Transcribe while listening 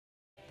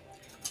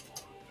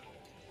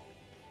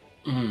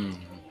Mm.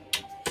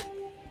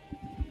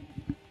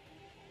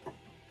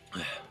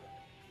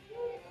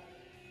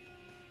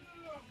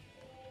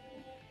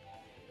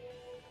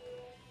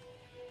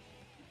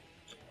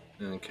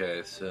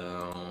 Okay,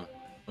 so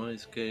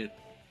noise gate.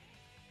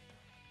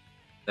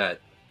 That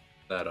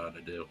ought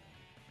to do.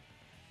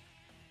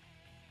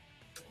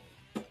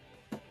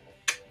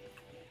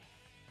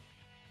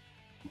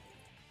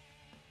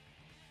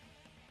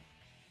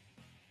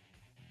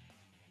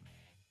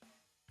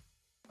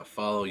 A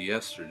follow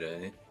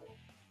yesterday.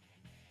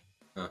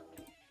 Huh.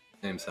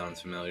 Name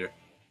sounds familiar.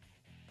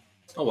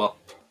 Oh well.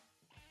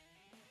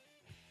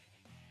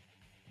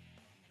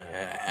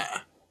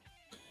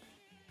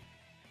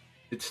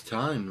 It's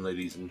time,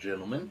 ladies and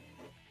gentlemen,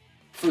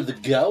 for the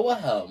go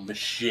home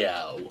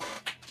show.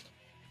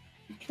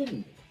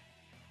 The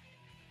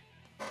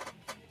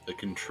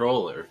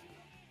controller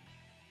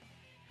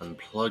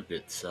unplugged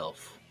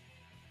itself.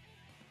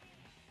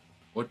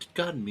 What did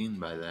God mean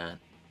by that?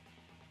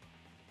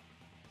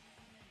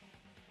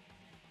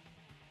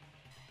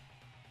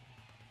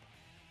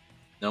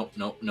 Nope,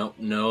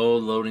 no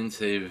loading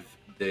save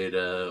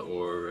data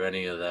or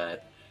any of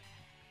that.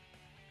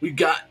 We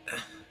got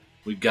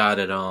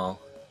it all.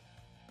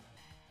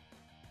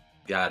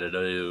 Got it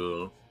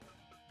all.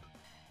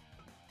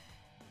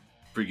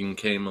 Freaking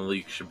K.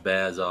 Malik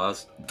Shabazz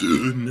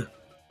Austin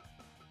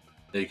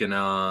taking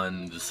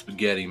on the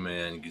Spaghetti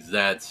Man, because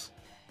that's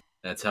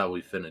how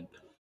we finna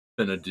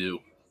do.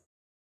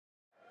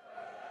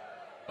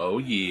 Oh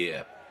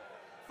yeah.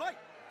 Fight.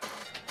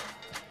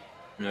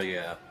 Oh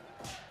yeah.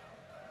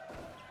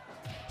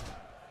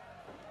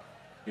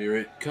 Here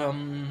it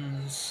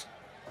comes.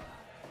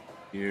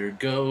 Here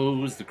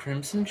goes the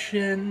Crimson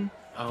Chin.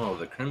 Oh,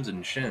 the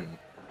Crimson Chin.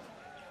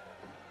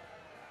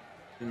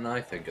 Didn't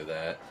I think of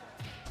that?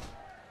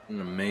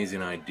 An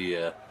amazing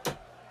idea.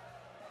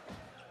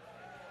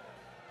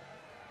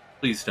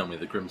 Please tell me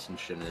the Crimson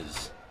Chin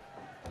is...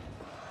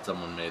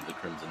 Someone made the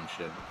Crimson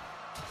Chin.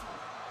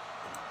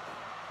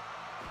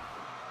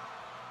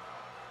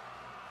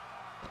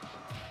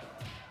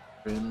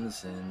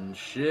 Crimson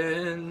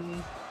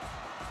Chin.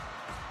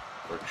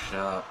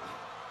 Workshop.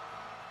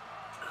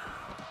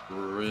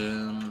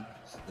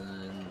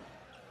 Crimson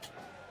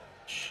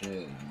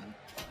Chin.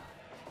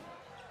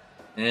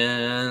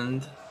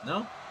 And...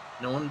 No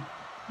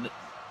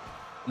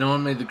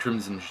one made the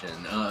Crimson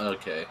Chin.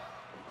 Okay.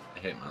 I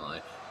hate my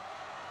life.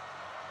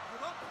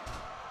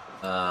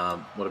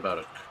 What about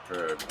a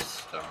curb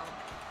stomp?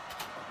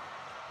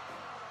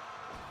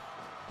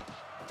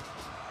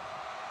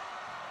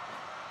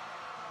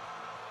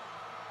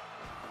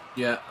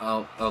 Yeah,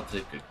 I'll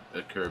take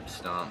a curb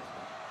stomp.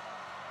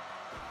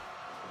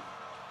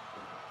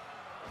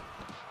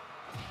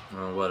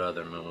 What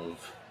other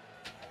move?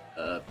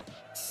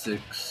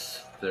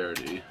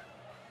 630.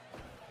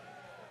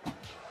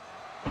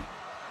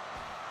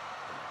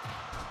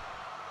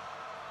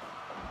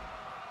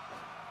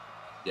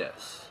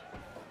 Yes.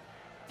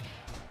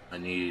 I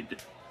need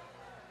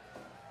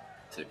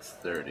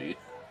 630.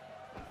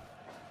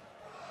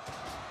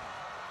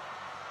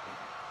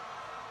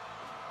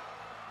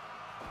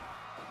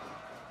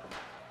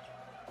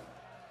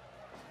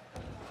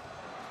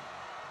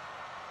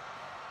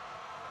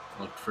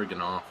 Look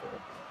friggin' awful.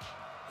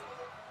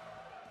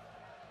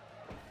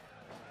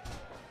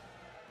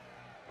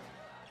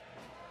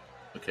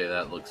 Okay,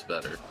 that looks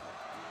better.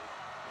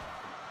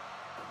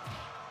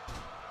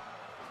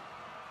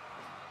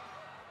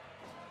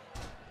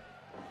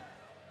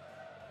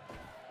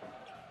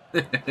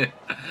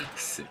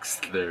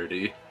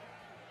 $630.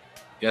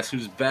 Guess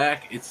who's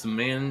back? It's the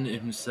man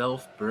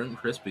himself, Burnt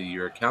Crispy.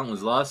 Your account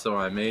was lost, so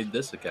I made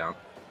this account.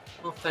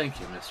 Well, thank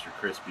you, Mr.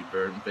 Crispy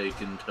Burnt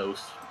Bacon,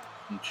 Toast,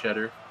 and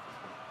Cheddar.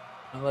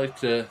 I'd like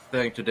to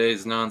thank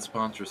today's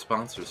non-sponsor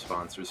sponsor,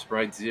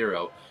 Sprite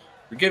Zero,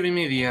 for giving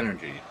me the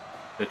energy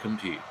to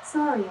compete.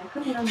 Sorry, I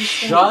couldn't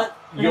understand. Shut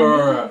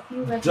your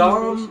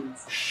dumb...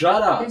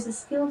 Shut up. There's a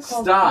skill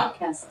called Stop.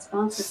 Podcast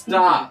Sponsor.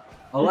 Stop.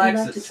 Would you like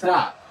Alexa, to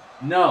stop.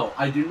 No,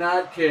 I do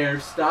not care.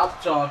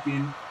 Stop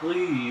talking,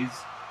 please.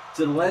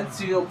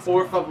 Silencio,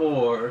 por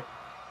favor.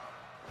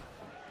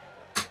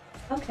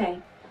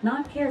 Okay,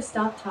 not care,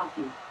 stop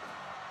talking.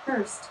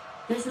 First,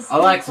 there's a skill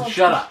Alexa, called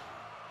shut up.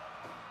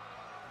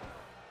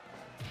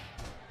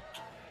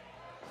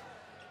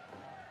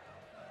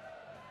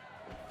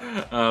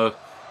 Oh,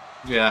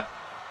 yeah.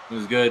 It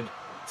was good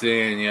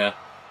seeing ya.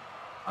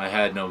 I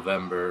had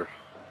November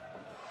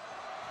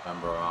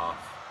off.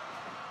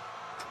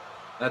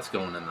 That's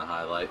going in the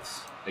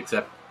highlights.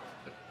 Except,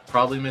 I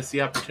probably missed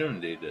the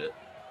opportunity to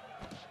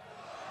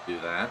do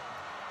that.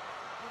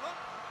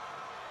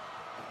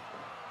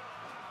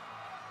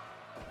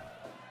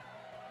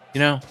 You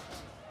know,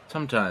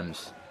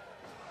 sometimes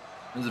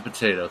there's a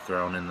potato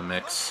thrown in the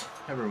mix.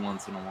 Every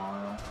once in a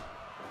while.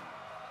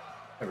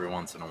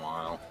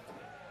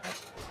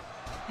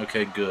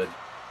 Okay, good.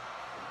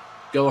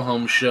 Go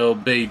home show,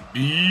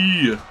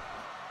 baby!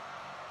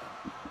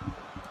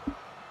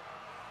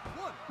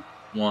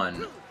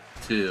 1,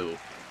 2,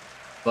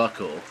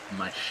 buckle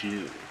my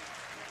shoe.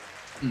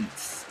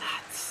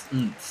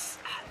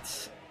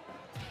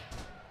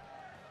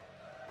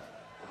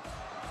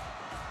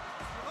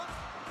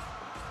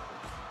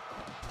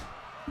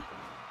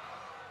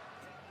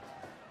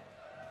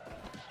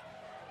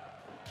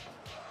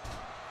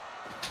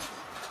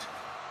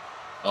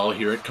 Oh,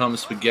 here it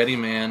comes, Spaghetti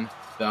Man.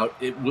 About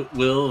it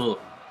will.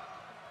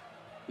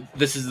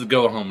 This is the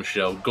go-home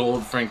show.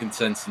 Gold,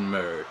 frankincense, and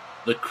myrrh.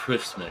 The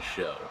Christmas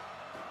show.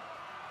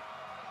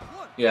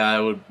 Yeah,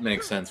 it would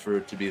make sense for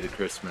it to be the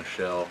Christmas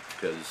show,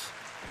 because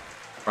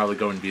probably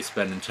going to be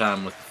spending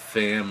time with the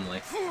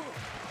family.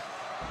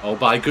 Oh,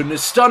 by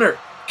goodness, stunner!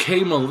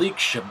 K. Malik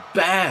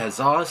Shabazz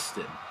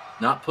Austin.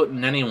 Not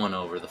putting anyone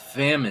over. The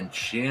Famine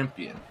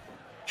Champion.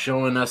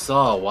 Showing us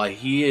all why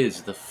he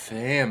is the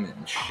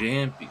Famine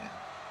Champion.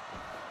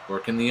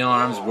 Working the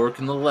arms,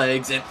 working the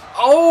legs, and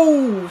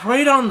oh!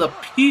 Right on the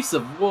piece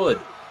of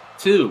wood.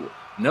 2.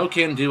 No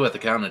can do at the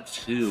count of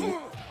 2.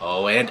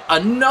 Oh, and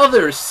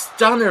another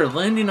stunner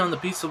landing on the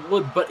piece of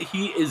wood, but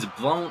he is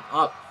blown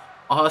up.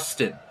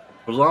 Austin.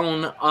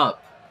 Blown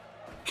up.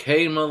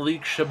 K.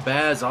 Malik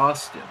Shabazz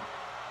Austin.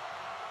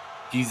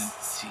 He's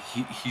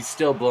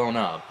still blown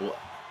up.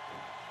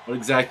 What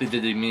exactly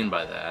did he mean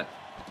by that?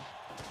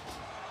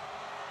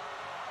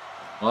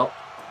 Well,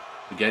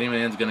 Spaghetti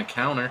Man's gonna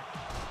counter.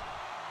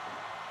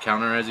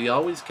 Counter as he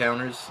always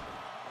counters.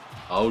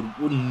 Oh,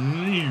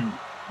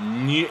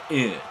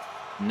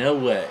 no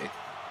way.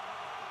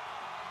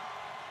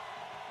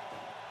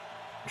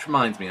 Which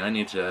reminds me, I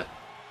need to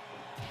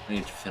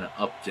finna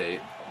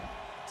update.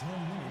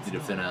 Need to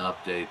finna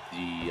update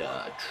the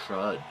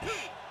Trudge.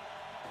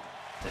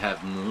 To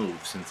have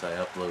moved since I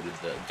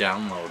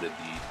downloaded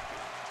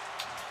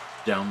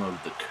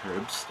the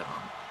curb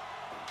stomp.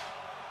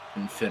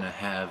 And finna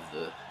have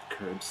the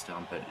curb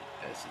stomp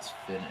as his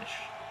finish.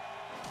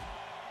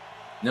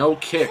 No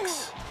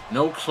kicks,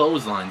 no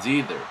clotheslines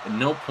either, and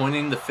no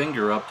pointing the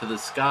finger up to the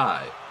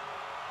sky.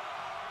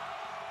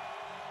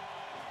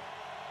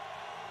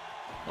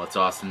 What's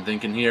Austin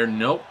thinking here?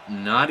 Nope,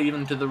 not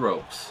even to the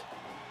ropes.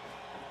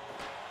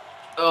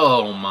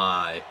 Oh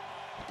my.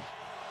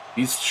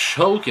 He's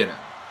choking him.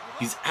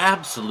 He's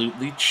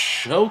absolutely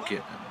choking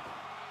him.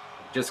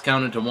 Just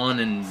counted to 1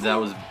 and that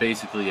was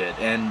basically it.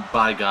 And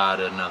by God,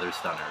 another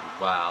stunner.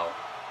 Wow.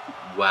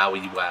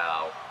 Wowie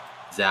wow.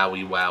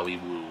 Zowie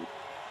wowie woo.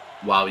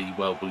 Wowie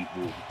wowie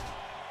woo.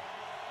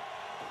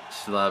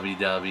 Slubby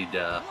dubby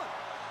duh.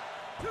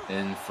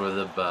 In for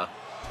the buck.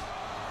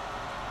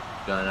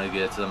 Gonna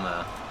get some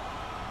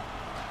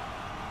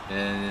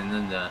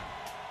and then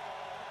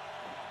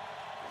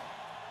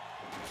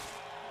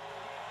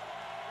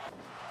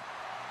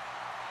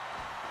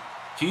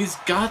he's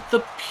got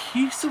the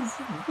piece of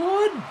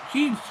wood.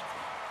 He's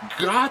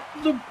got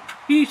the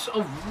piece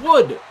of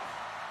wood.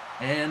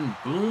 And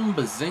boom,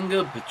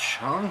 bazinga,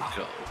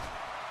 bachanko.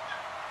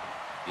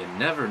 You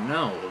never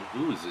know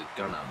who's it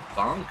gonna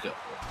bonko.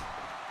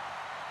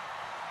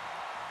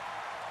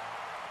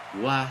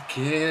 Why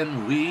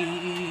can't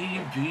we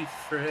be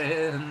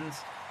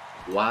friends?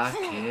 Why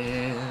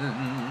can't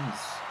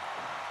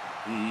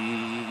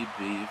we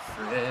be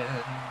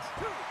friends?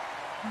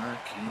 Why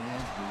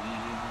can't we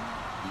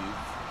be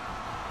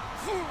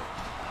friends?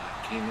 Why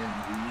can't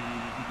we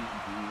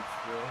be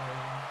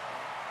friends?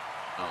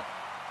 Oh.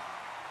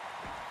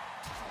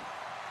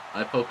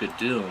 I poke a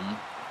doom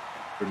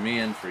for me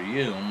and for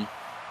you.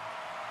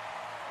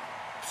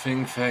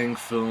 Fing fang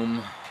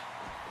foom.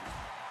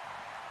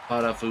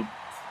 Pada foop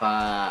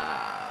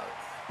fa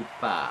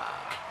foopa.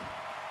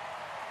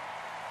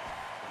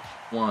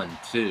 1,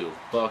 2,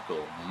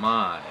 buckle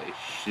my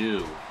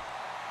shoe.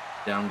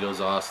 Down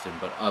goes Austin,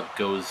 but up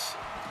goes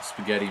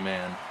Spaghetti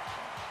Man.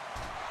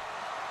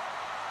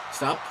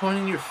 Stop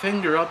pointing your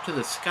finger up to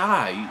the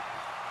sky.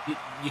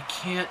 You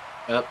can't.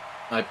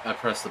 I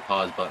pressed the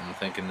pause button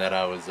thinking that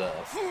I was,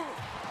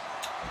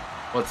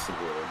 what's the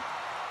word?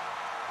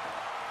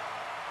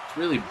 It's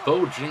really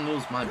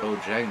Bojangles, my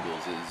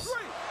Bojangles is.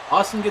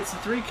 Austin gets the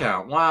 3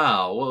 count.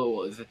 Wow.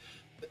 Whoa.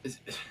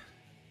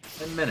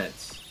 10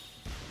 minutes.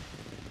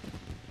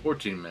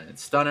 14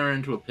 minutes. Stunner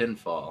into a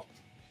pinfall.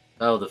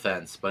 Title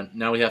defense. But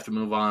now we have to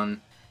move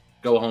on.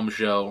 Go home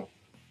show.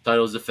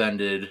 Title's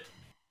defended.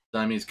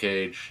 Siamese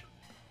cage.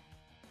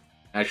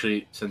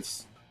 Actually,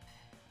 since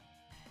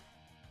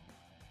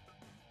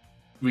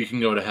we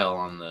can go to hell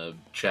on the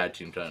chat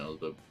team titles,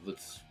 but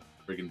let's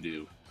freaking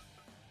do.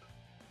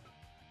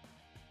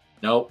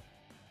 Nope.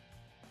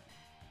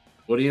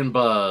 Woody and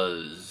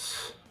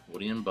Buzz.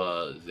 Woody and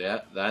Buzz.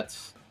 Yeah,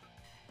 that's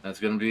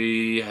gonna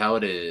be how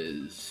it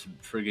is.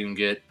 Friggin'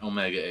 get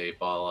Omega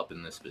Ape all up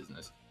in this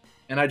business.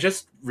 And I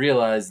just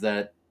realized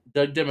that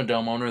Doug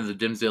Dimmadome, owner of the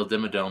Dimsdale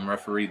Dimmadome,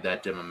 refereed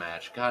that Dimma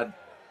match. God,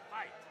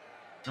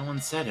 no one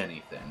said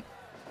anything.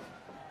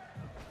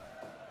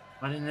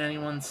 Why didn't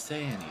anyone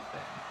say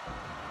anything?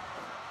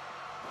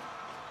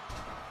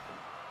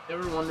 You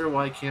ever wonder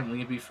why can't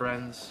we be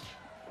friends?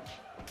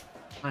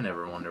 I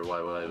never wonder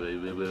why.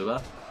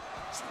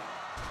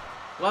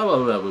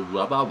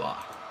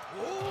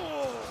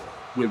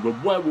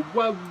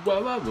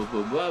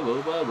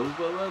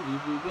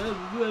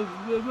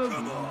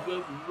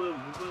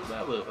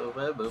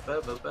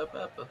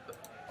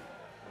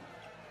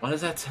 Why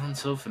does that sound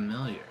so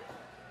familiar?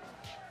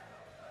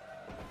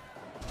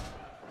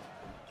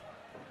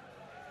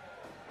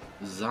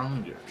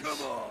 Zongers.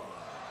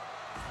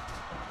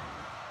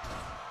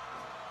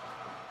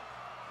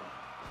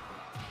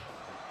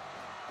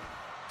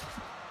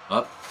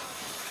 Up.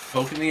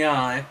 Poke in the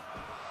eye.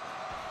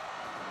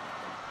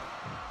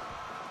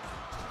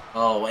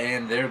 Oh,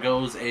 and there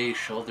goes a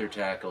shoulder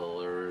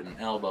tackle or an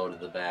elbow to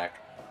the back.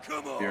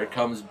 Here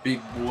comes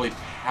Big Boy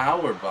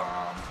Power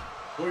Bomb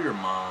for your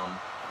mom.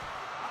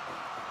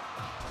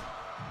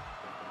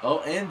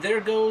 Oh, and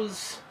there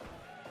goes...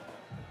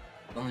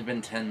 It's only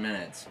been 10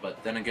 minutes,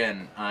 but then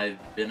again, I've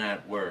been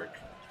at work.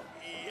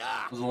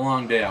 It was a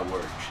long day at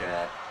work,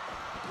 chat.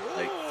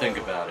 Like, think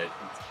about it.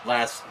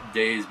 Last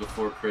days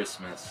before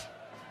Christmas.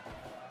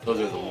 Those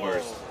are the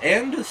worst.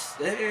 And a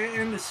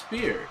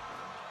spear.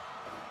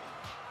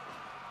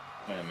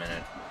 Wait a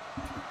minute.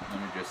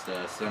 Let me just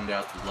send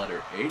out the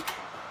letter H.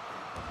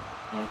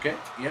 Okay,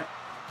 yeah.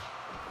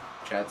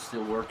 Chat's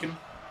still working.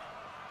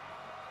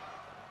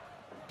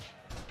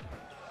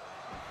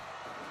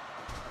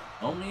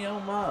 Oh me, oh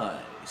my.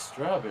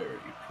 Strawberry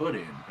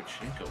pudding,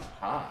 pachinko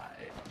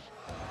pie.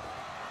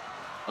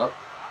 Up.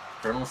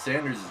 Colonel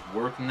Sanders is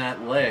working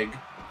that leg.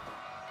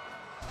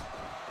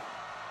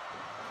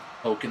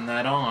 Poking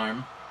that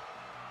arm.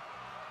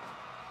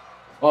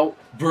 Oh,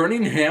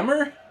 Burning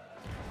Hammer?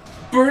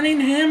 Burning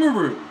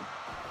Hammeroo!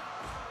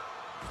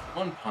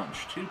 1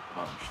 punch, 2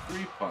 punch,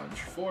 3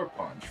 punch, 4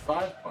 punch,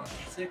 5 punch,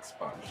 6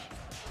 punch,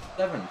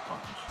 7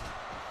 punch.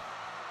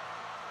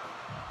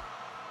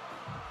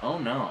 Oh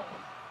no.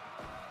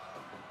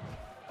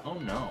 Oh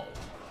no.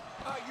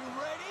 Are you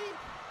ready?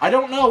 I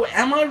don't know.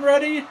 Am I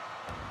ready?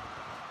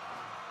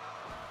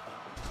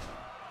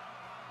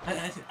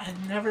 I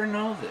never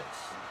know this.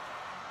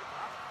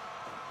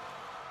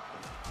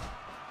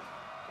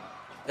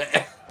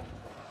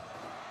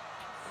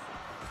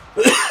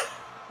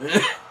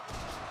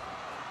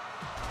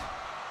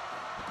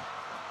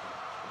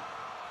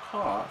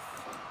 Cough.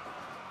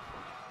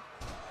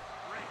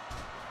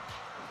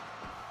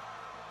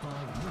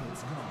 5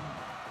 minutes gone.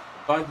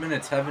 5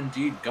 minutes have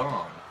indeed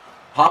gone.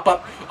 Pop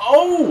up.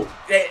 Oh!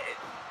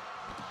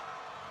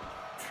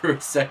 For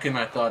a second,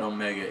 I thought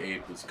Omega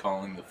Ape was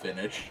calling the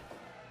finish.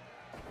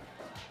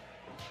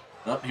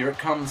 Up, here it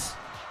comes.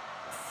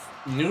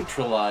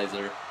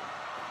 Neutralizer.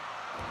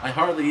 I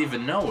hardly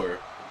even know her.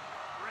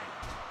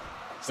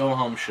 Go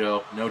home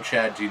show. No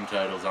Chad team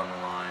titles on the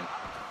line.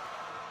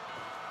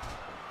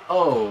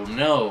 Oh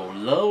no,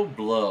 low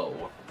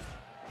blow.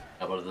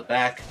 Elbow to the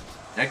back.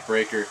 Neck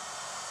breaker.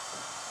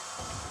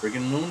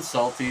 Friggin' moon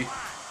salty.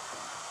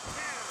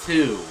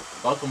 2.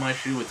 Buckle my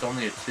shoe, it's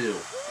only a 2.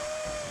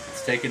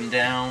 It's taken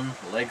down.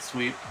 Leg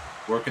sweep.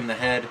 Working the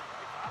head.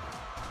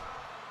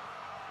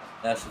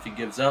 That's if he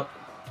gives up.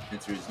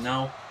 Answer is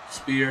no.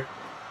 Spear.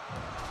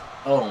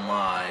 Oh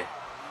my.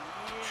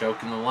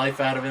 Choking the life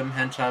out of him.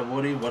 Hentai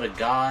Woody. What a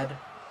god.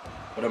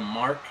 What a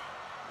mark.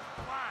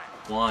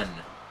 1,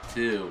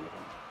 2.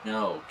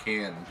 No.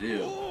 Can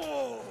do.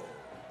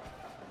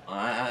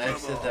 I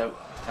said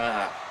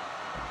that.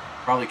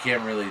 Probably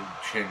can't really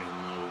change the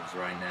moves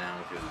right now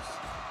because.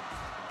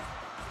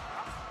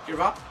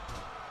 Give up.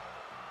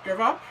 Give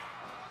up.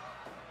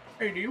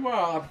 Hey, do you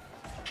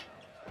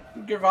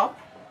give up?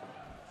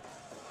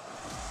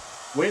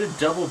 Way to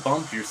double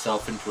bump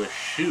yourself into a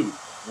shoot.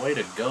 Way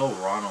to go,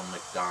 Ronald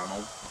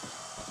McDonald.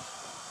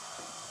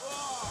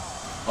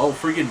 Oh,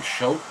 freaking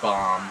choke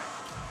bomb.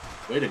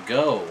 Way to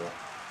go,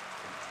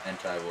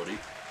 Anti-Woody.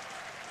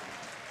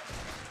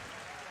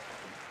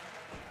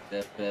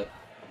 Bip, bip.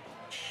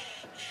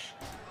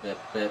 Bip,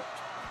 bip.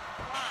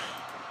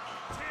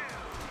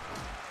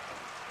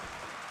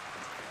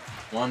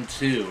 1,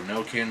 2.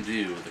 No can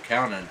do. The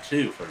count on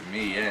 2 for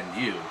me and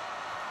you.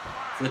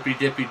 Flippy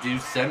dippy do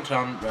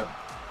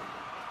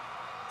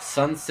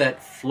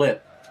sunset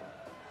flip.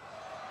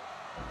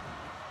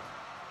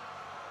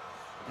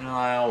 You know,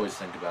 I always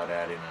think about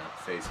adding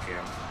a face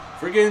cam.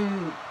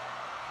 Friggin'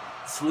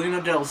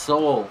 Selena Del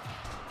Sol.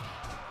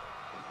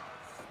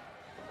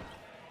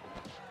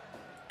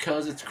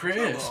 'Cause it's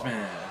Christmas.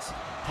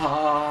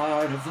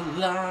 Heart of the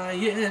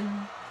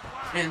lion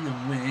and the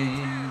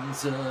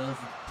wings of...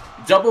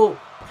 Double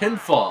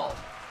pinfall.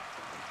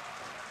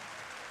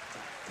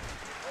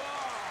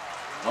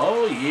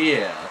 Oh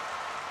yeah.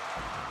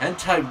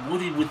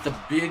 Anti-Woody with the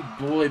big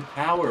boy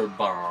power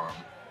bomb.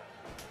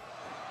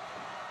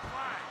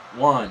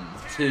 1,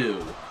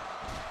 2.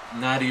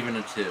 Not even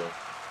a 2.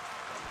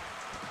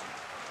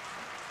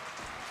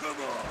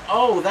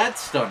 Oh, that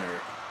stunner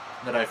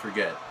that I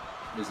forget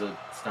is a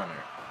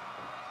stunner.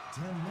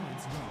 10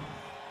 minutes gone.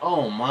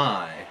 Oh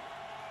my.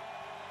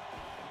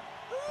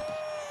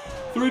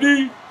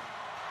 3D.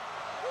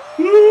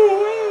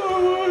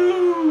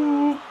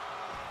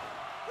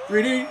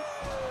 3D.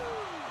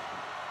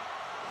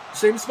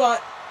 Same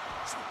spot.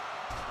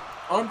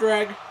 Arm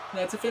drag.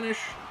 That's a finish.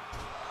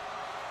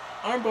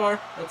 Armbar.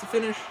 That's a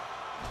finish.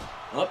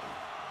 Up.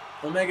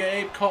 Omega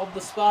Ape called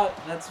the spot.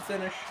 That's a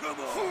finish.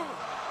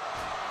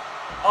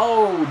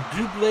 Oh,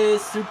 double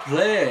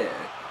souple.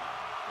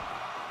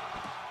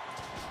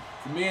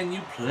 For me and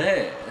you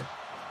play.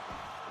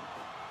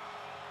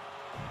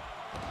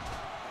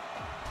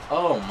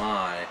 Oh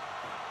my.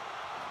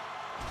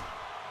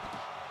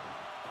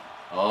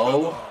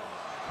 Oh.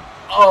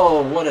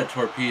 Oh, what a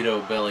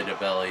torpedo belly to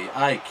belly.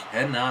 I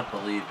cannot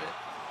believe it.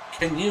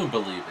 Can you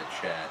believe it,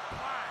 Chad?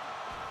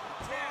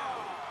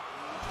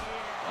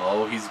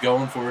 Oh, he's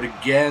going for it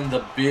again.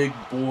 The big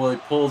boy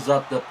pulls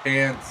up the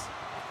pants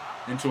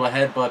into a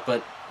headbutt,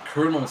 but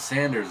Colonel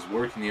Sanders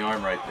working the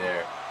arm right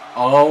there.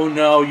 Oh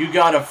no, you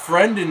got a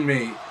friend in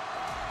me.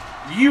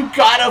 You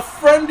got a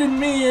friend in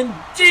me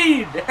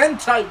indeed.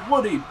 Hentai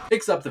Woody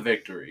picks up the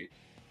victory.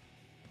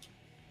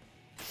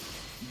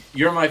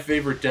 You're my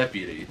favorite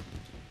deputy.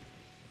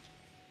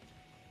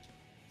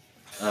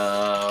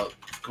 Of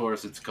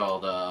course it's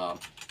called,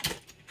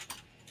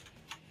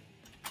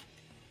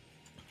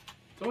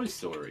 Toy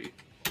Story.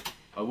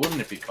 Why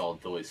wouldn't it be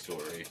called Toy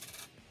Story?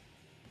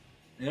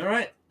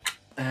 Alright.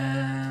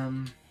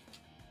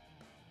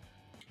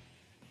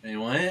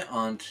 Anyway,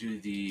 on to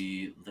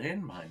the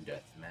landmine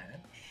death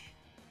match.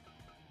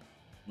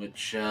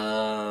 Which,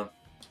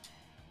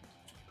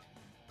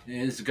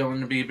 is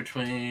going to be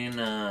between,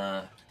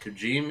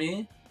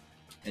 Kojimi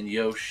and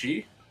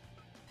Yoshi.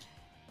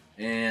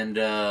 And,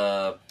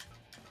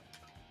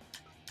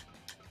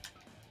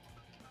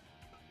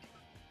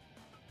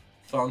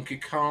 Funky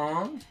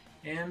Kong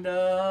and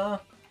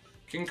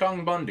King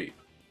Kong Bundy.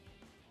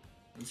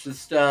 Let's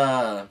just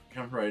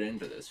jump right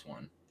into this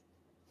one.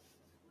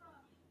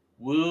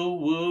 Woo,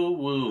 woo,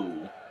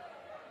 woo.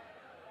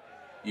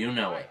 You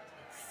know it.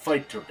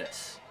 Fight to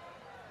this.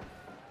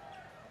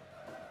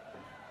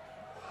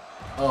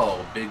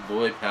 Oh, big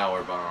boy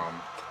power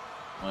bomb.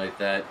 Like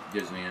that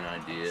gives me an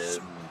idea.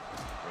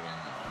 Bring in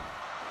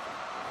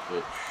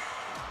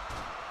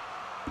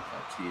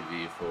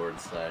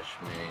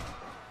Twitch.tv/me.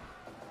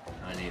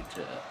 I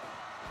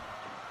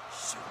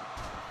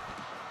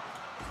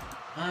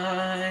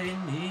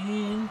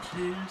need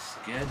to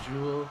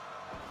schedule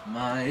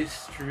my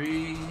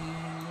stream,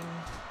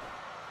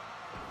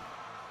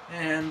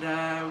 and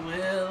I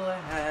will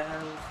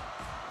have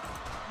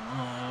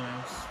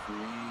more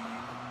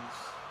streams.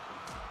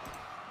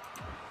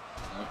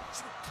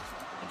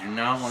 I do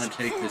not want to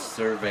take this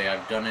survey.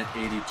 I've done it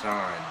 80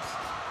 times.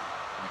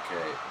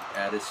 Okay,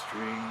 add a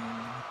stream.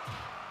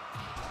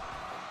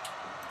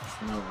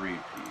 No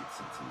repeats,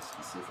 it's a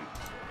specific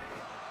day.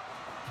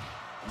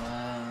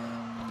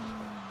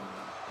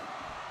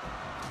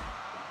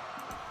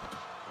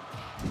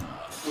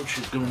 Which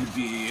is going to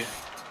be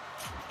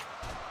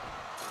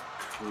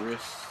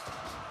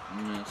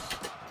Christmas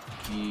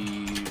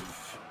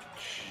Eve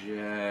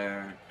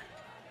Jackbox.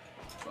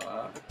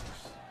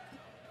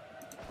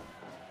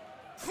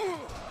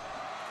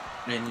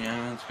 And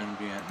yeah, it's going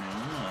to be at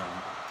noon.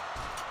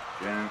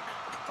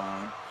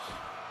 Jackbox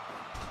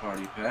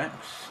Party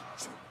Packs.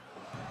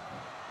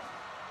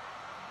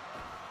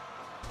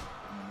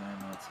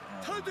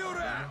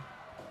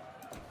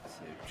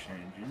 Save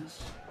changes.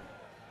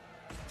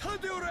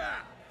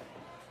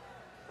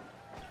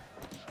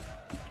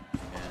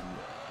 And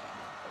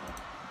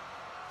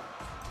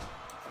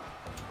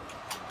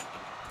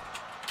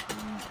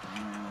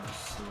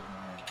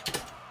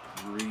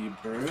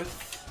Rebirth,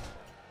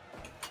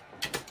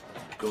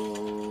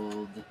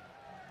 Gold,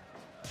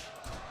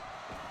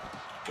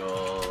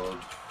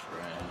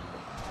 Friend,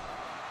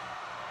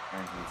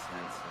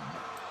 Frankincense, and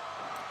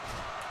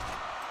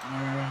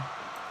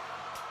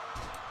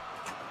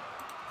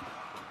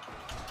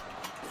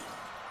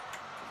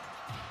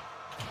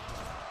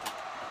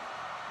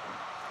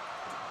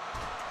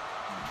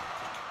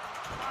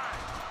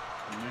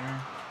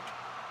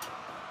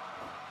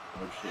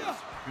which is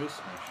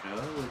Christmas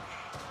show, which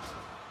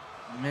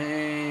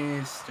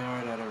may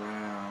start at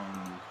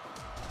around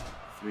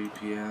 3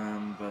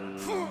 p.m., but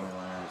it'll only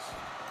last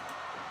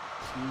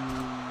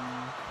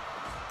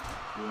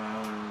 2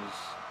 hours.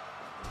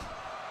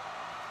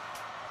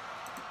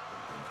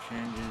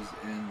 Changes,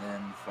 and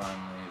then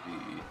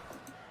finally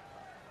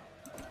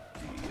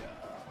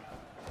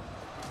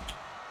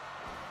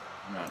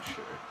I'm not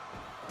sure.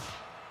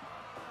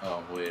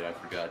 Oh wait, I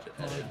forgot to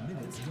edit.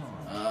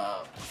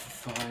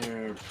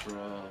 Fire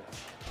Pro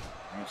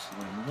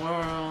Wrestling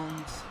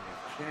World,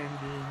 save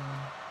changes,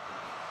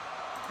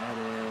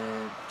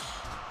 edit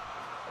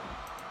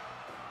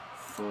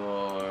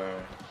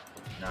for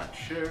not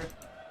sure.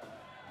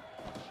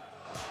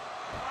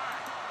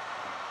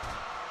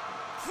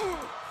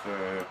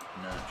 For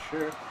not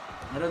sure.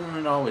 Why doesn't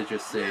it always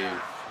just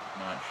save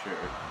not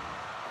sure?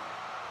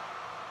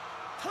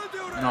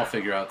 And I'll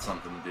figure out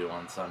something to do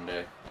on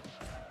Sunday.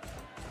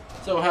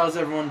 So how's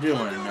everyone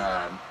doing?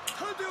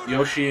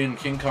 Yoshi and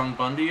King Kong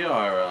Bundy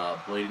are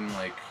blading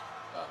like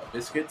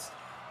biscuits.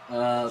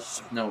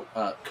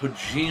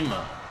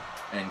 Kojima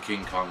and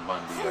King Kong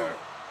Bundy are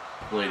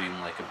blading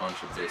like a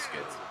bunch of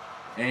biscuits.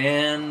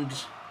 And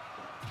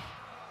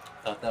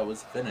I thought that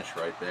was the finish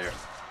right there.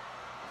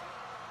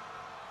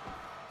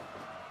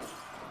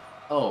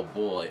 Oh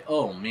boy,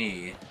 oh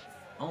me,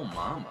 oh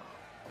mama.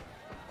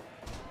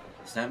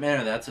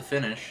 Snapmare, that's a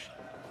finish.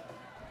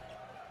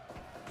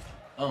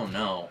 Oh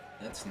no,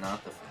 that's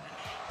not the finish.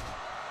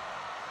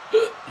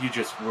 You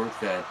just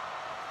worked that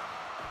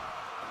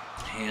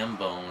ham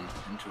bone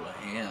into a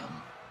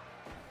ham.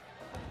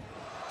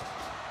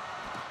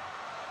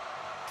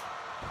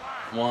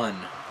 1,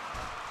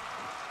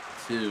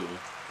 2.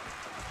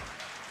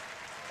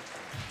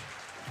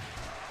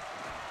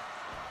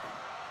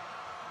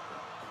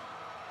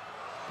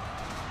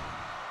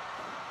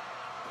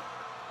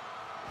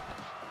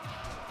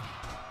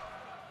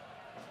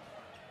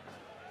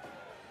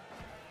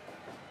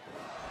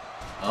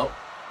 Oh,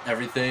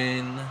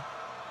 everything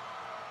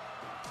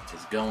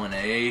is going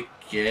a-gay-day-gay.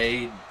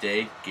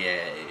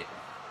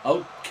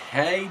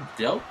 Okay,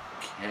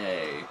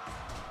 okay.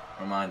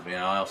 Reminds me,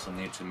 I also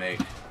need to make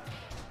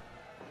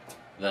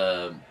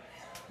the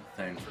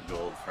thing for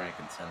gold,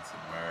 frankincense,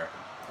 and myrrh.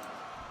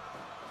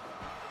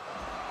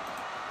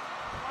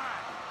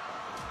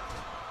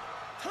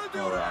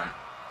 Hold on.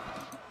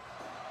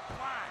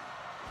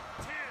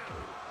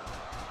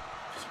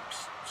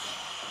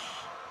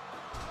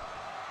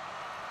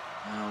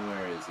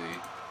 Where is he?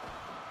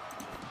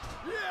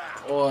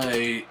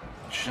 Oi,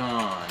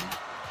 John.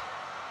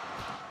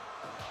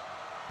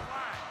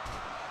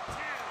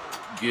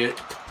 Get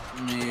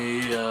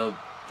me a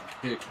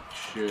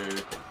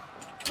picture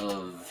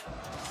of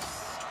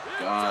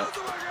Scott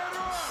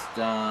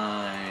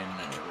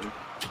Steiner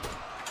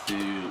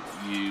to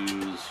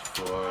use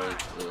for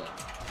the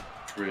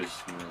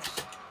Christmas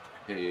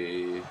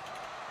pay-per-view.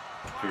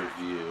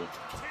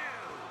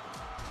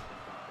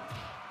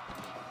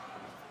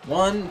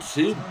 1,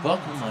 2,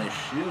 buckle my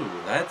shoe.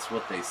 That's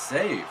what they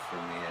say for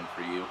me and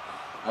for you.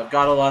 I've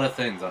got a lot of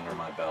things under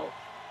my belt.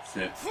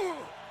 6.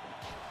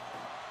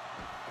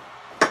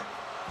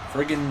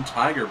 Friggin'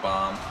 Tiger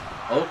Bomb.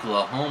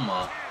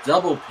 Oklahoma.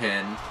 Double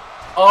pin.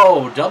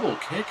 Oh, double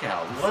kick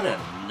out. What a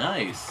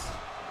nice.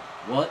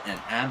 What an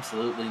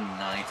absolutely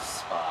nice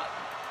spot.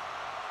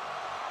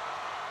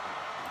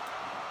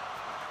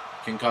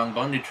 King Kong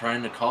Bundy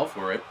trying to call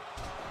for it.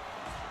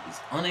 He's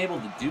unable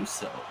to do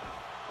so.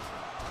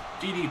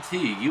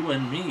 DDT, you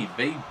and me,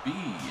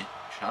 baby.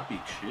 Choppy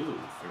chew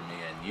for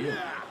me and you.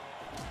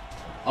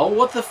 Oh,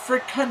 what the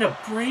frick kind of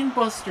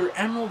brainbuster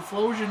Emerald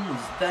Flosion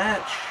was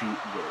that shoot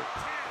work?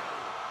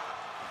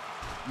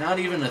 Not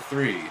even a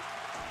 3.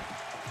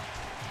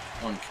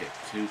 1 kick,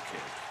 2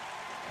 kick.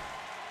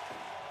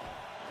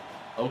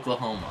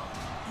 Oklahoma.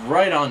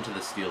 Right onto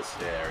the steel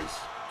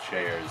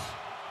chairs.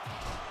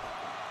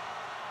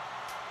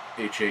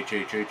 H.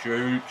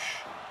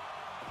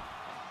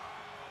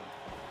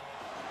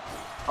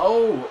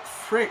 Oh,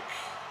 frick.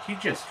 He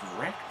just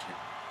wrecked him.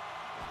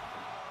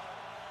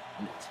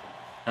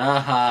 Ha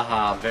ha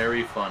ha,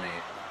 very funny.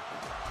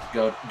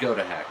 Go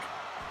to heck.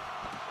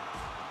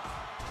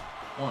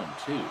 1,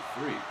 2,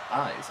 3,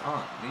 eyes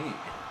on me.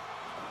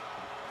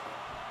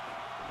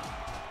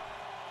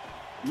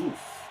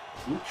 Oof.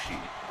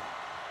 Oochie.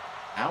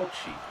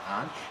 Ouchie.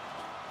 Ouchie.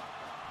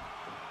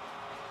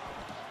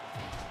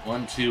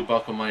 1, 2,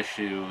 buckle my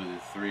shoe.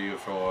 3 or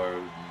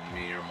 4,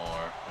 me or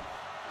more.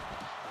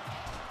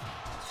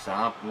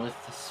 Stop with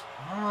the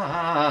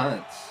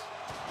spots.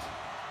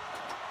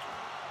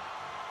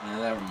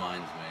 That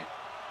reminds me.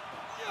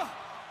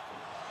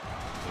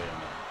 Wait a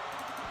minute.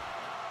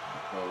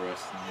 Pro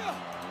wrestling.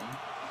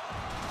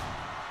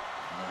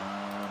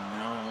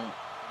 No.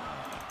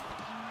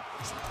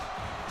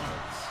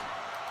 Hurts.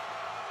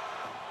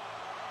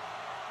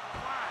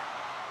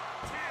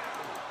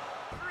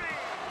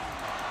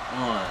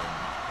 1,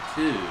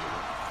 2,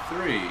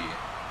 3.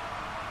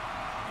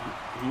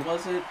 Who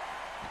was it?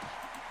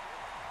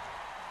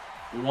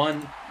 One.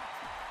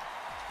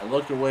 I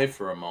looked away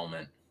for a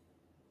moment.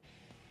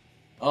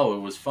 Oh, it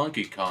was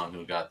Funky Kong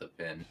who got the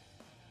pin.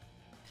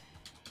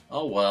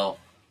 Oh well.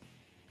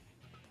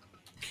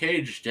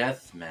 Cage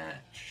death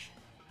match.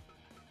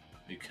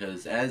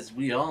 Because as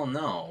we all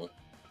know,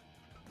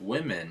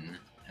 women,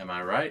 am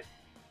I right?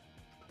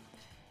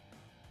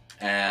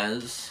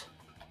 As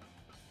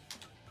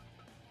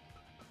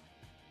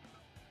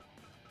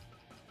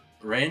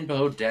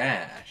Rainbow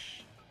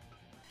Dash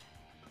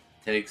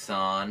takes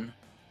on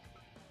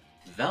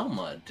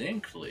Velma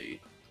Dinkley.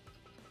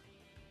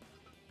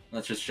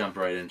 Let's just jump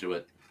right into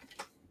it.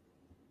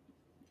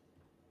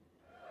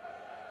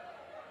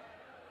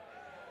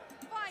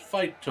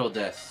 Fight to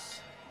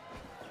death.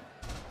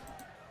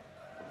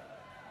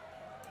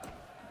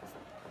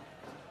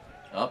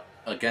 Up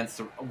against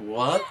the...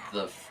 What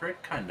the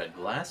frick kind of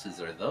glasses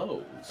are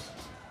those?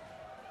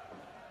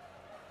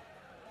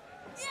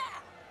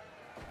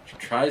 She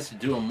tries to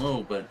do a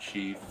move, but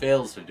she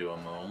fails to do a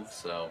move,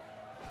 so...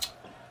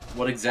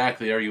 What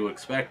exactly are you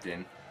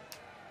expecting?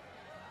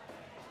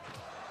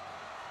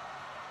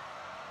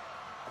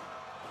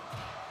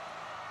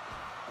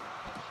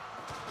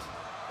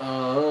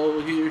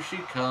 Oh, here she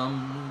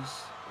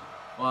comes.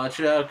 Watch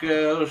out,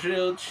 girl,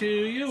 she'll chew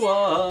you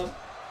up.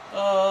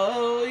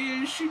 Oh,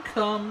 here she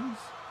comes.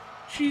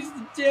 She's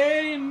the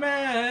day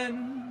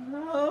man.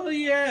 Oh,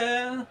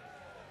 yeah.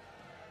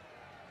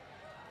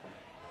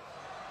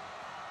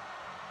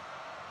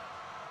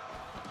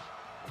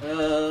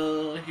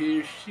 Oh,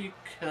 here she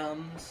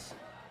comes.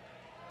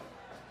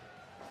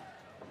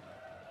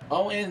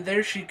 Oh, and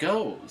there she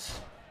goes.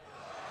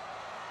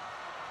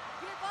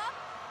 Give up?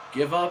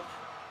 Give up.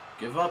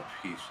 Give up,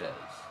 he says.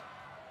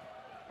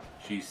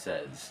 She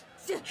says.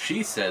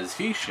 She says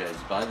he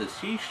sheds by the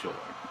seashore.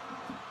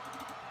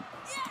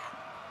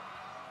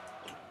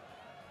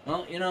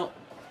 Well, you know,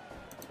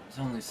 there's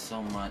only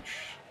so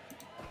much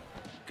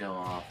to go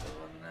off of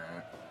on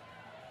that.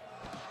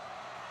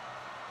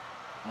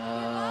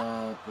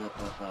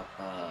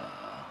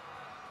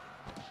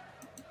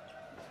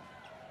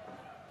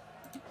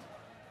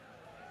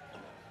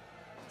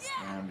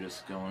 I'm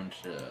just going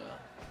to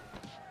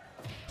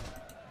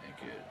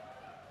make it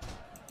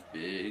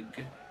big.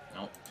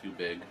 Nope, too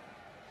big.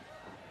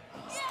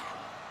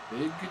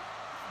 Big. And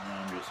then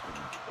I'm just going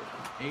to put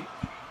an H.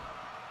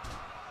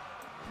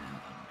 And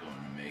I'm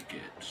going to make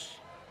it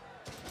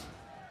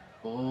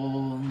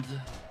bold.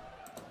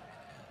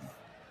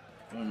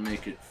 I'm going to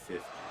make it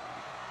 50.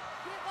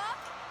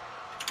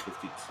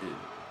 52.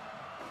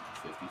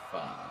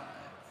 55.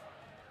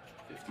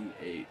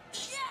 58.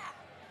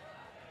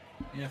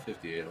 Yeah,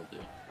 58 will do.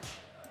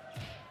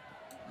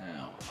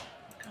 Now,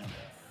 what kind of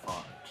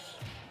font?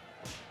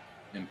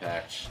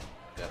 Impact.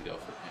 Gotta go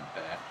for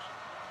impact.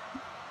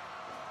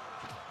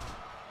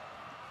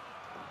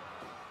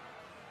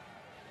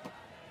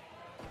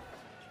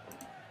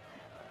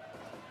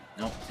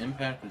 Nope,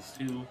 impact is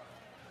too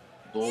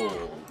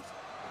bold.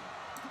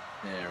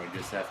 There, we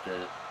just have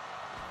to...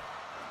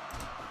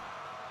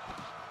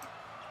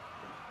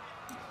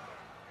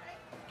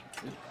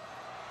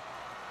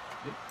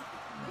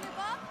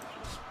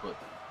 Just put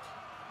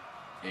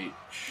H.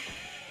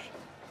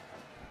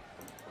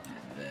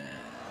 And then...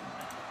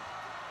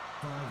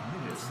 5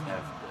 minutes just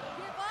have to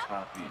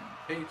copy and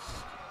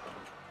paste.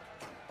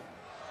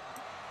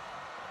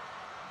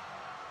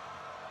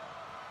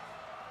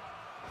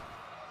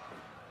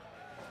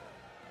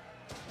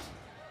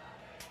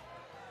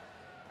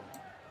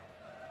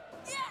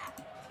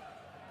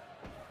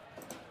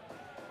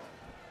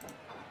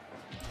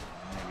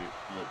 Maybe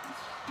flip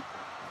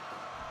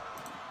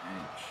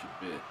H a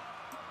bit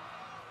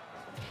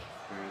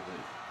further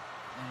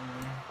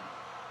there.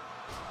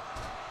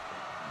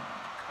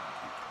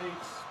 Copy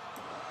paste.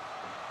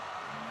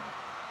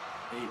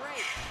 H.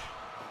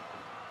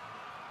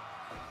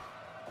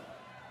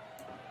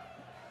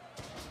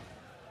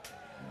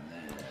 And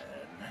then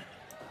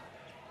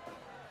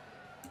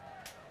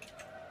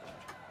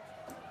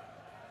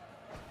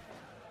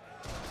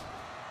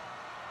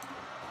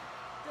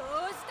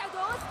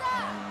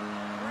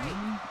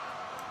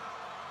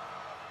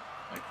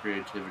my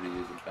creativity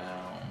is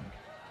abound.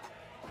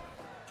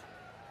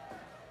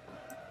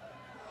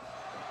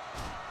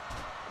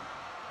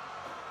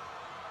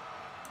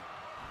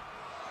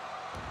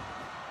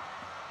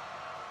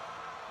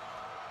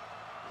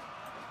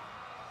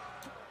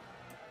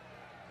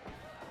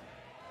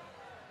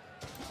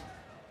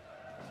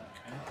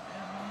 Okay,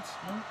 and once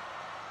more.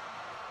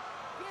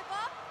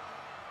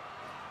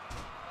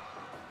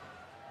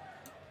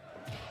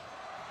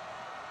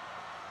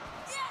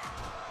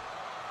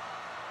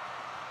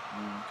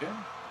 Okay.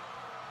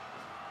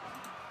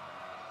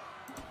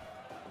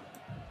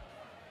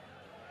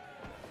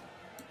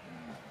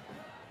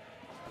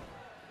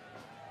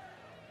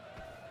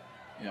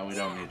 Yeah, we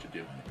don't need to do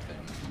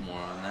anything more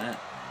on that.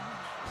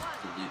 Just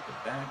delete the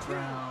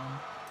background.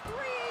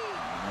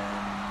 And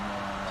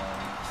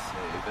then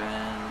save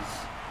as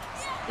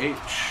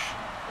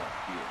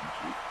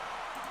H.png.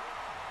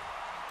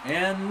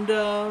 And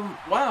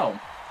wow,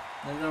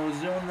 as I was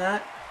doing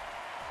that,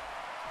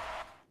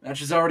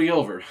 match is already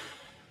over.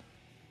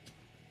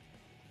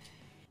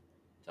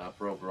 Top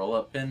rope roll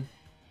up pin.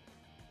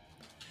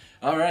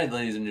 Alright,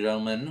 ladies and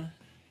gentlemen,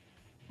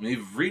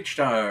 we've reached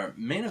our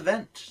main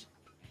event.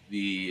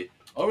 The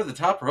over the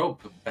top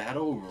rope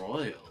battle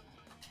royal.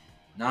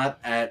 Not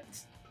at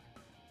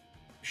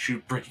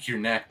shoot break your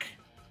neck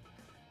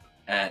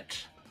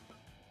at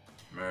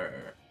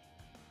Murr.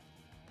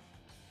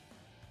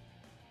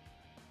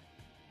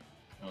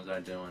 What was I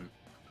doing?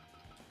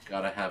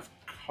 Gotta have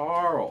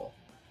Carl.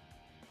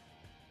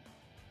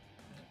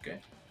 Okay.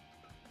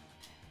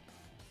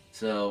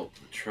 So,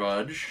 the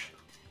Trudge.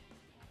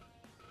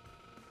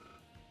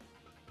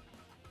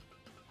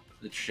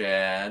 The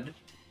Chad.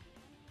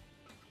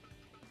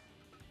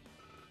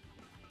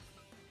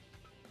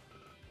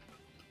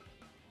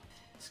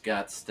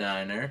 Scott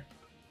Steiner.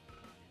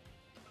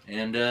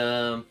 And,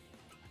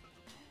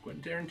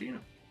 Quentin Tarantino.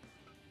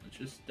 Let's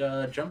just,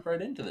 jump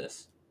right into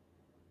this.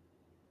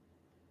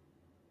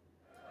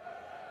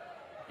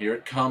 Here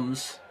it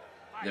comes.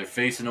 They're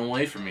facing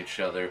away from each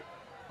other.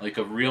 Like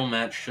a real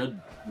match should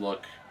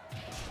look.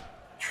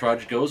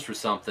 Trudge goes for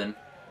something.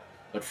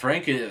 But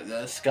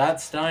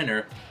Scott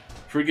Steiner,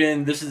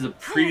 friggin' this is a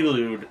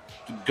prelude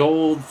to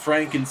gold,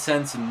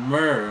 frankincense, and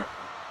myrrh.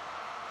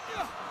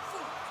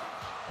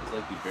 It's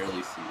like you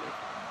barely see it.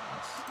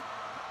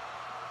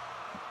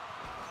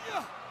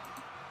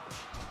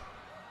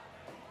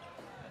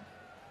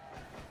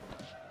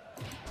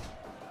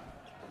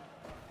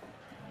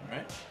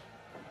 Alright.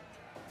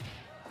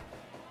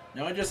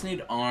 Now I just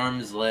need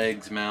arms,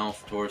 legs,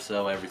 mouth,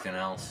 torso, everything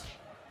else.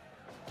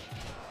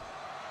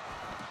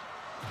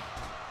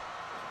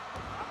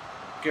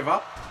 Give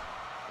up?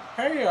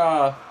 Hey,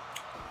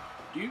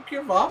 Do you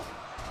give up?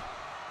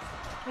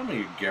 Tell me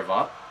you give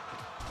up.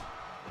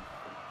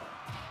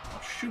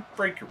 I'll shoot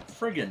break your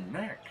friggin'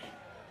 neck.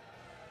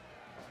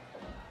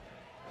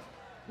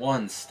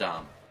 One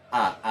stomp.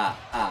 Ah, ah,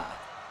 ah.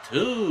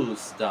 Two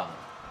stomp.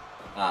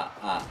 Ah,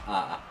 ah,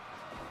 ah.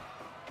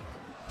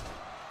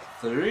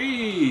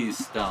 Three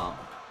stomp.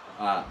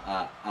 Ah,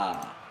 ah,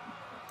 ah.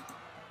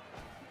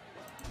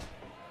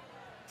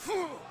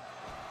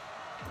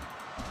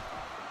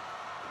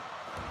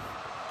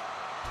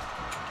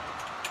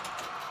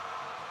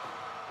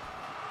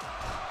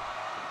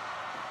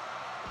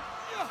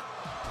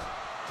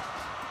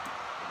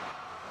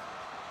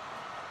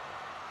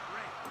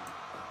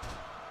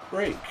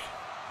 Break.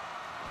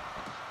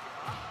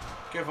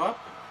 Give up?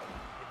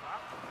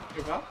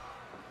 Give up?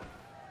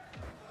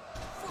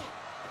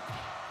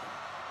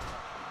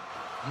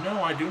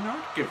 No, I do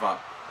not give up.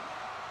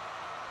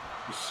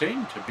 You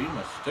seem to be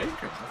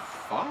mistaken. The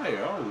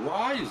fire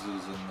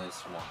rises in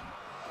this one.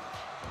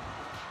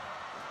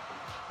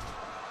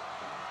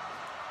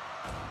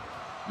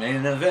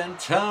 Main event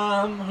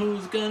time,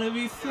 who's gonna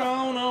be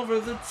thrown over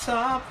the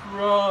top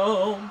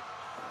rope?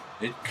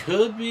 It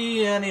could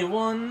be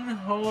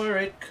anyone, or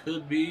it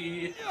could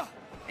be...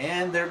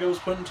 And there goes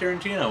Quentin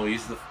Tarantino.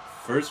 He's the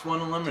first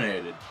one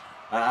eliminated.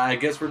 I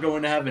guess we're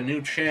going to have a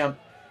new champ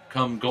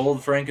come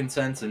gold,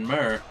 frankincense, and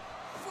myrrh.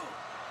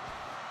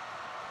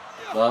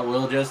 But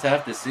we'll just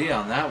have to see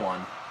on that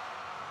one.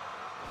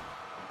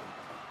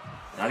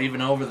 Not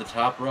even over the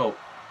top rope.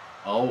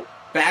 Oh,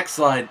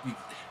 backslide.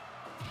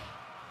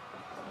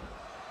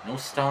 No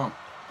stomp.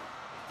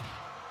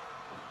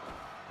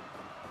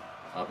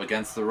 Up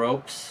against the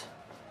ropes.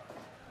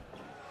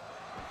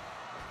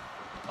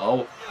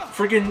 Oh,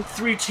 friggin'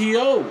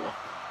 3TO!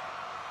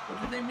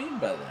 What do they mean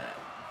by that?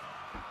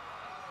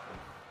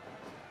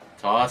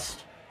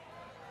 Tossed.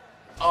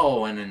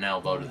 Oh, and an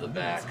elbow to the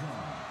back.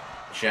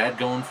 Chad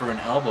going for an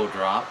elbow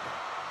drop.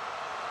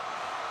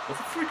 What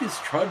the frick is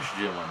Trudge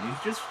doing?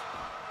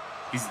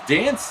 He's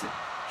dancing.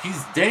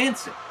 He's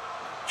dancing.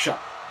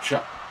 Chop,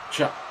 chop,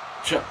 chop,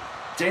 chop.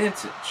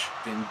 Dancing.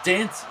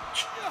 Dancing.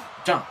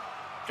 Jump,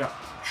 jump,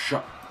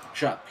 chop,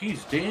 chop.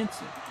 He's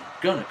dancing.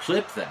 Gonna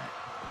clip that.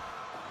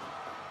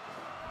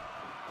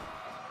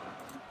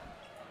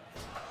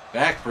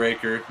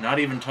 Backbreaker, not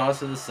even toss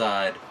to the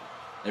side.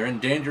 They're in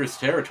dangerous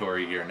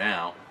territory here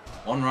now.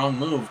 One wrong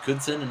move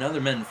could send another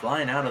man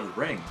flying out of the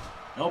ring.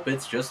 Nope,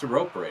 it's just a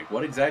rope break.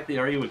 What exactly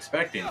are you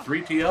expecting?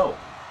 3TO.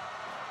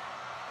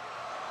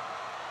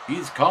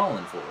 He's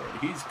calling for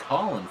it. He's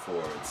calling for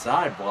it.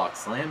 Sidewalk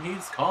slam.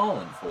 He's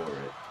calling for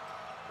it.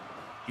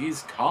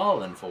 He's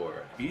calling for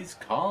it. He's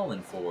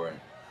calling for it.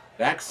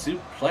 Back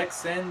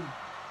suplex and...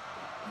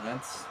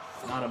 That's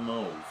not a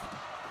move.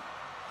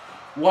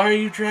 Why are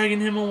you dragging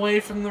him away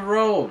from the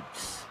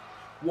ropes?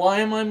 Why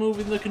am I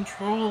moving the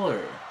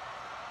controller?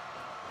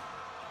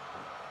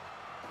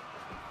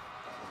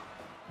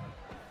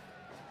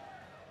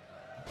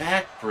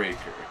 Backbreaker.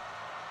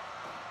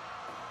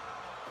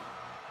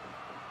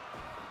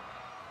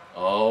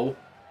 Oh.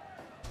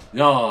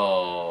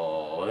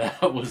 No,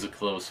 that was a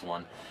close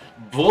one.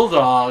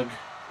 Bulldog.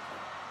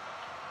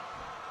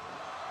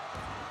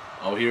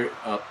 Oh, here,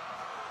 up.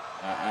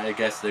 I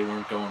guess they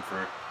weren't going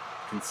for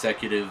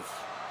consecutive...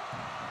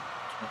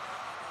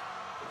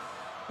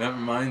 That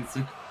reminds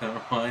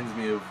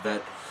me of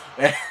that.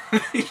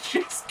 They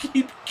just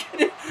keep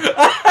getting.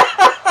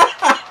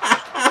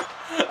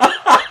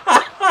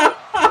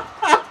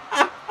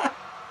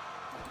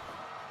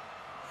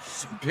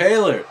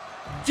 Baylor,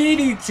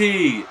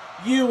 DDT,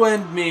 you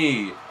and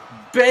me,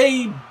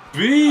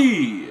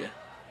 baby,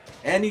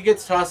 and he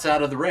gets tossed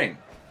out of the ring.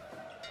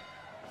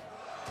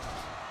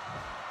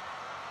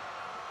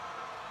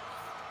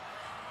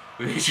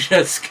 We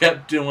just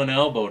kept doing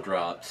elbow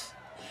drops.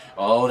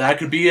 Oh, that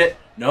could be it.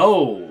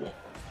 No.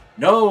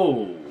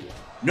 No.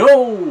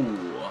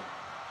 No.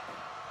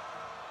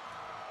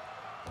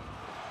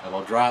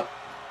 Elbow drop.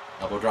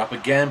 Elbow drop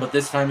again, but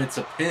this time it's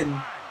a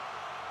pin.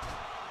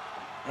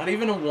 Not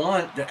even a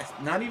 1.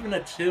 Not even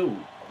a 2.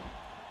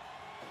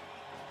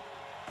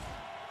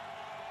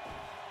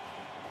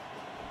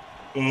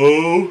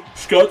 Oh,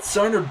 Scott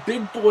Steiner,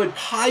 big boy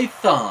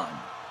Python.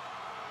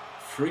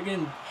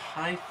 Friggin'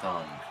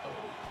 Python code.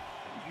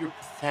 Your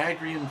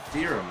Pythagorean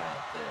theorem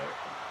out there.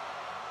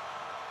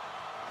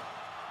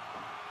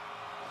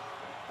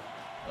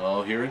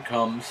 Oh, here it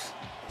comes.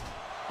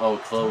 Oh,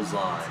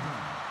 clothesline.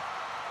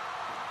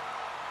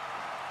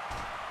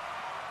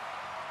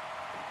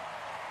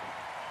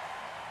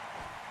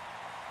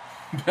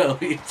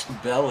 Belly to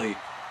belly.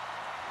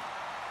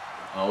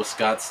 Oh,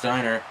 Scott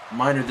Steiner.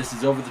 Reminder, this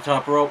is over the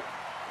top rope.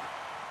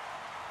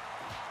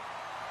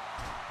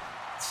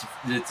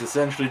 It's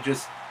essentially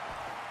just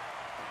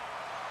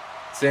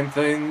same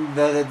thing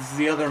that's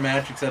the other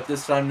match, except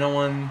this time no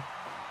one...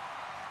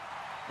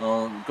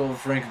 Gold,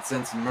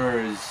 frankincense, and myrrh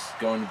is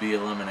going to be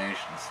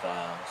elimination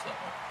style, so...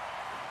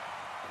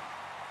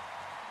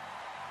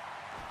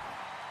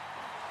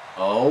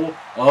 Oh!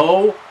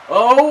 Oh!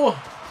 Oh!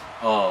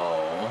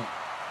 Oh!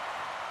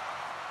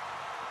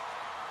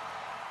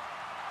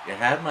 You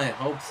had my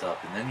hopes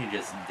up, and then you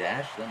just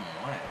dashed them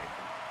away.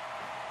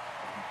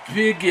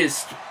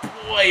 Biggest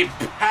boy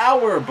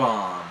power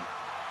bomb.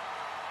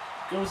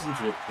 Goes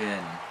into a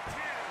pin.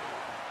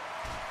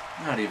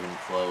 Not even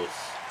close.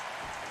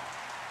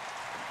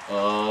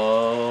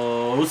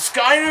 Oh,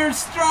 Steiner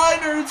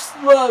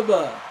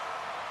screwdriver.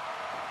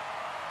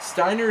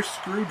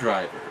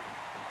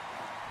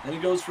 Then he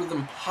goes for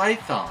the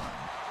Python.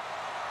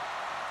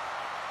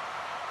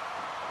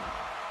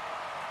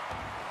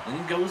 Then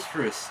he goes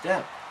for a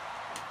step.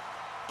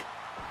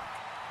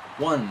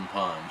 1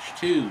 punch,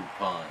 2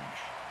 punch,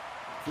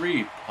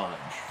 3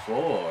 punch,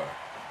 4,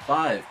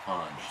 5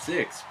 punch,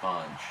 6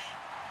 punch.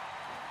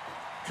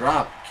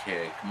 Drop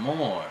kick,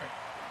 more.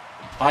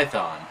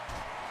 Python.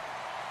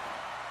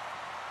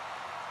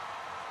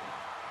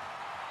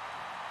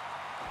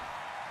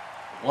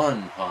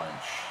 One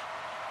punch.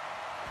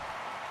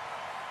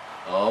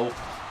 Oh.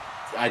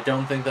 I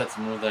don't think that's a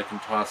move that can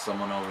toss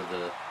someone over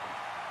the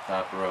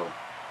top rope.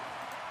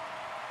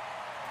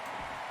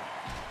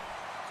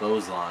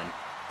 Clothesline.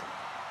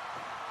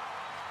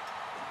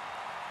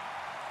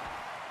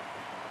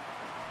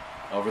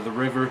 Over the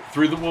river,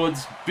 through the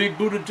woods, big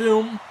boot of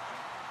doom.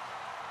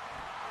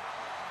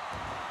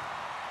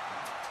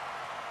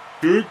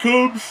 Here it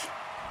comes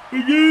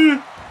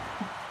again.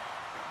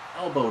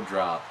 Elbow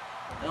drop.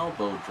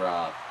 Elbow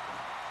drop.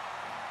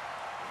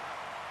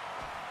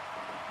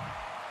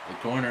 The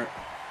corner.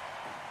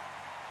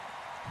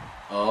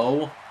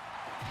 Oh.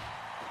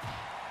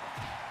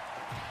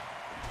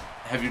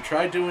 Have you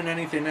tried doing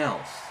anything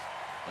else?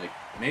 Like,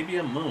 maybe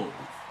a move.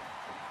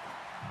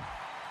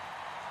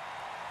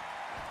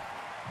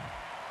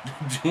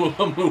 Do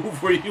a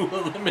move where you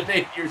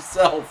eliminate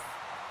yourself.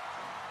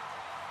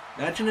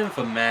 Imagine if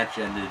a match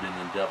ended in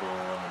a double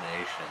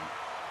elimination.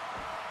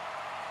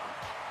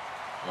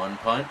 1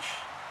 punch.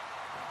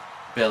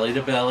 Belly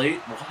to belly.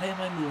 Why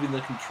am I moving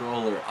the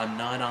controller? I'm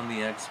not on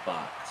the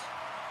Xbox.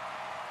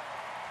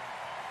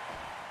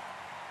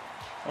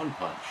 1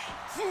 punch.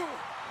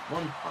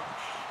 1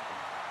 punch.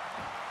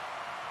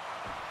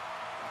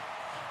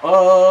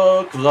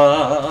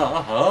 Oklahoma,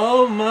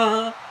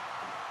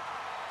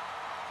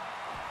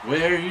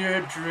 where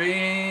your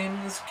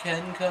dreams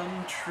can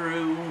come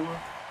true.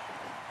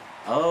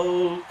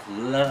 Oklahoma.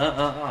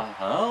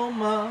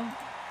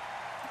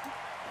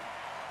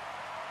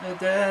 Da,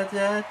 da,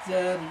 da,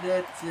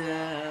 da,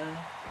 da.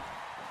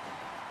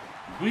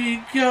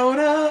 We go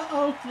to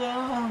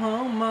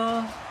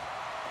Oklahoma.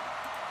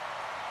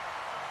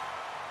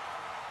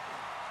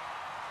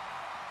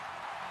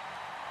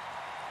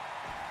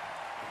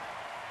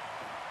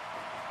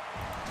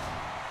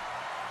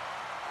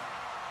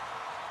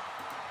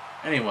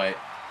 Anyway,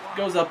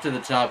 goes up to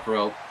the top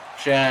rope.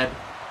 Chad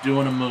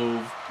doing a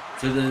move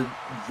to the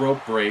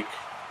rope break.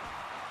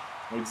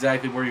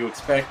 Exactly where you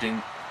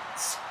expecting.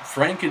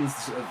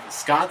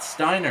 Scott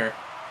Steiner.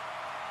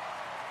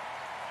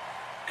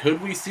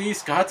 Could we see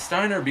Scott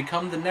Steiner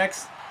become the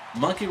next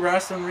Monkey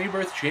Wrestling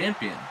Rebirth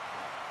champion?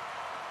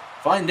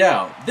 Find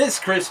out this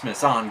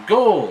Christmas on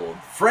Gold,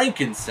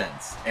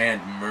 Frankincense,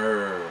 and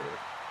Myrrh.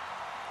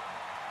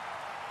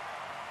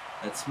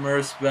 That's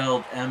Myrrh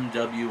spelled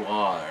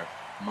MWR.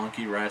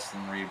 Monkey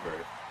Wrestling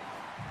Rebirth.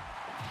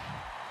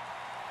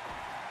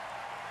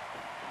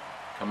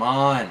 Come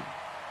on.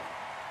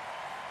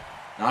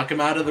 Knock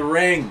him out of the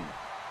ring.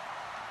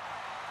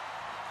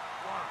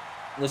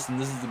 Listen,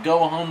 this is the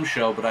go-home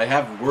show, but I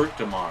have work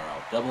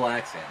tomorrow. Double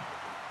axe handle.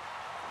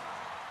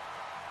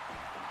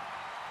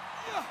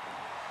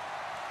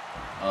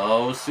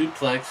 Oh,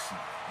 suplex.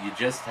 You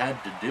just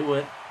had to do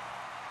it.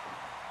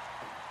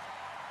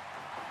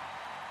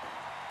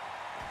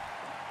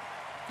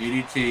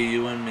 DDT,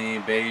 you and me,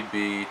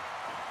 baby.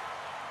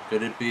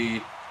 Could it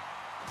be?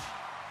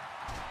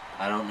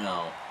 I don't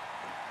know.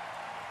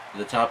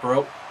 The top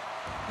rope.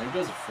 There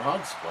goes a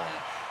frog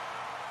splash.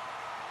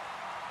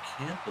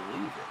 Can't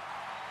believe it.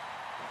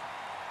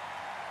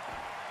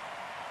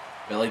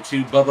 Belly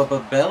to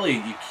belly.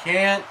 You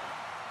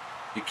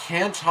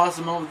can't toss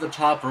him over the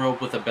top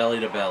rope with a belly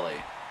to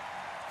belly.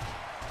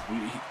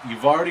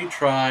 You've already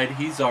tried.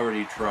 He's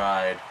already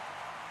tried.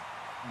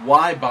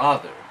 Why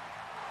bother?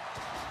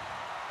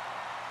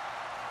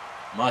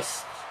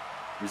 Must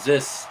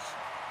resist,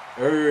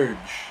 urge,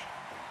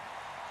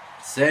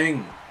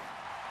 sing.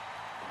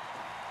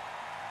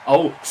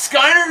 Oh,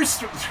 Steiner!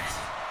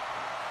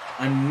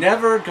 I'm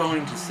never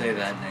going to say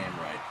that name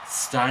right.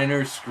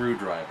 Steiner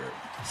Screwdriver.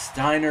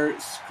 Steiner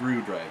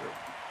Screwdriver.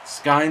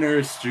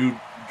 Steiner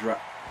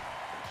Screwdriver.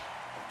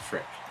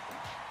 Frick.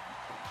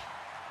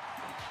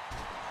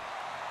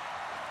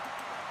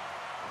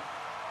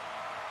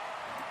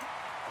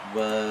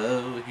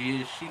 Whoa,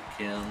 here she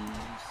comes.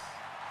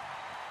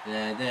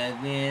 Da, da,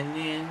 nya,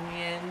 nya,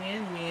 nya, nya,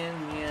 nya,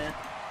 nya.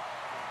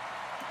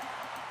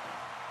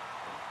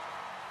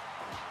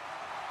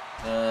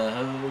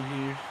 Oh,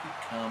 here she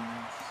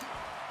comes.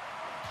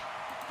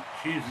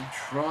 She's a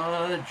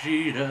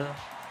Trageda.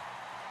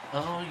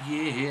 Oh,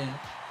 yeah.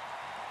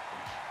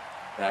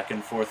 Back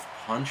and forth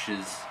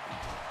punches.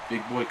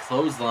 Big boy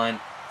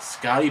clothesline.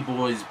 Scotty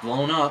boy's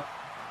blown up.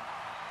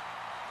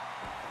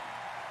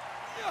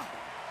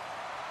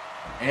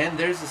 And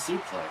there's a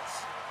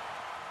suplex.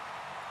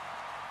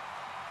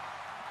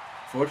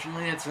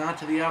 Fortunately, it's not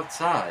to the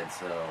outside,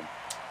 so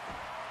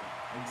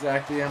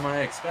exactly am I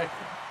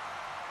expecting.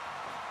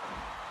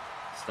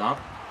 Stomp,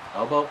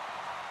 elbow.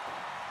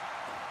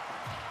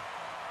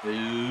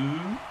 Ooh.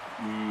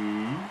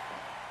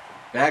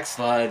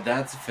 Backslide,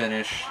 that's a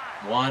finish.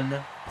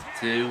 1,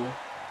 2.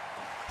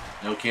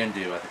 No can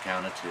do at the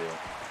count of 2.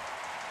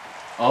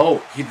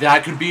 Oh,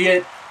 that could be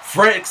it.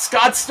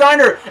 Scott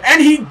Steiner,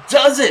 and he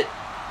does it!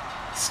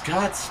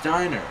 Scott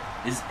Steiner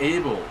is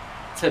able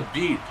to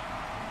beat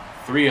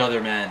 3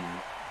 other men.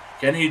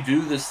 Can he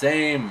do the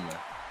same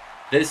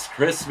this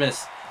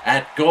Christmas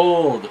at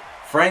Gold,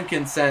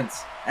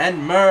 Frankincense,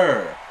 and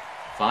Myrrh?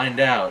 Find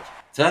out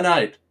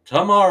tonight,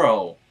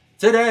 tomorrow,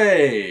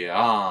 today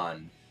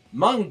on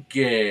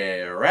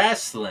Monkey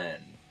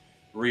Wrestling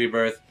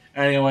Rebirth.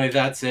 Anyway,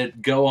 that's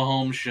it. Go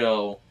home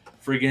show.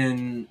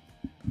 Friggin'.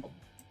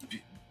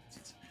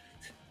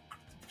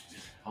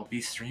 I'll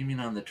be streaming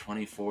on the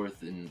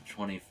 24th and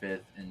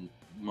 25th and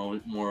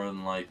more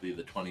than likely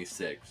the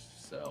 26th.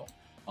 So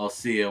I'll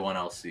see you when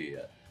I'll see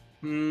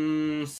you.